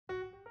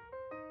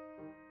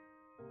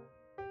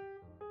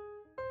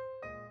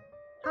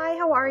Hi,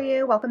 how are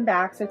you? Welcome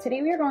back. So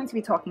today we are going to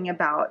be talking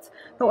about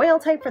the oil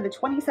type for the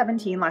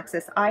 2017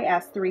 Lexus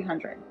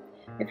IS300.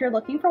 If you're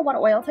looking for what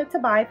oil type to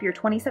buy for your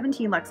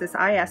 2017 Lexus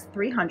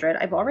IS300,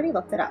 I've already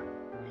looked it up.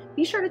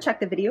 Be sure to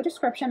check the video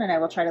description and I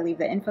will try to leave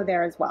the info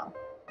there as well.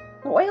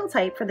 The oil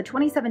type for the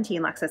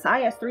 2017 Lexus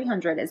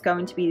IS300 is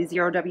going to be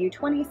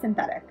 0W20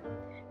 synthetic.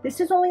 This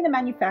is only the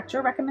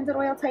manufacturer recommended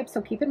oil type,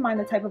 so keep in mind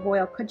the type of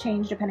oil could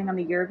change depending on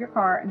the year of your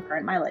car and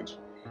current mileage.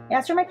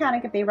 Ask your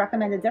mechanic if they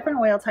recommend a different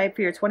oil type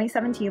for your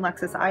 2017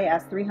 Lexus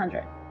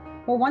IS300.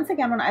 Well, once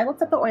again, when I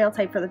looked up the oil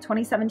type for the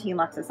 2017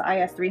 Lexus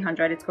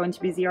IS300, it's going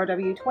to be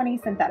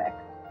 0W20 synthetic.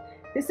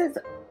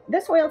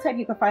 This oil type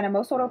you can find in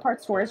most auto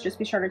parts stores. Just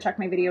be sure to check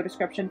my video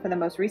description for the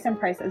most recent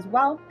price as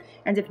well.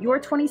 And if your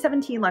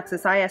 2017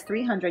 Lexus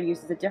IS300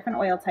 uses a different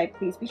oil type,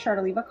 please be sure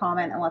to leave a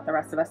comment and let the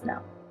rest of us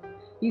know.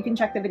 You can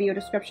check the video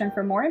description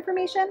for more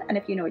information, and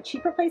if you know a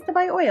cheaper place to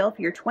buy oil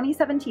for your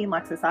 2017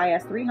 Lexus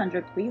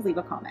IS300, please leave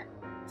a comment.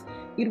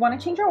 You'd want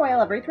to change your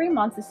oil every 3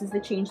 months. This is the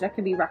change that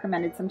could be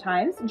recommended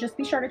sometimes. Just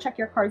be sure to check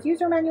your car's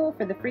user manual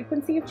for the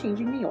frequency of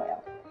changing the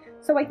oil.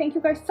 So I thank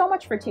you guys so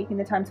much for taking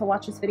the time to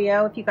watch this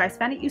video. If you guys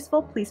found it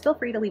useful, please feel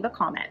free to leave a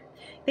comment.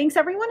 Thanks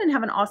everyone and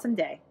have an awesome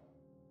day.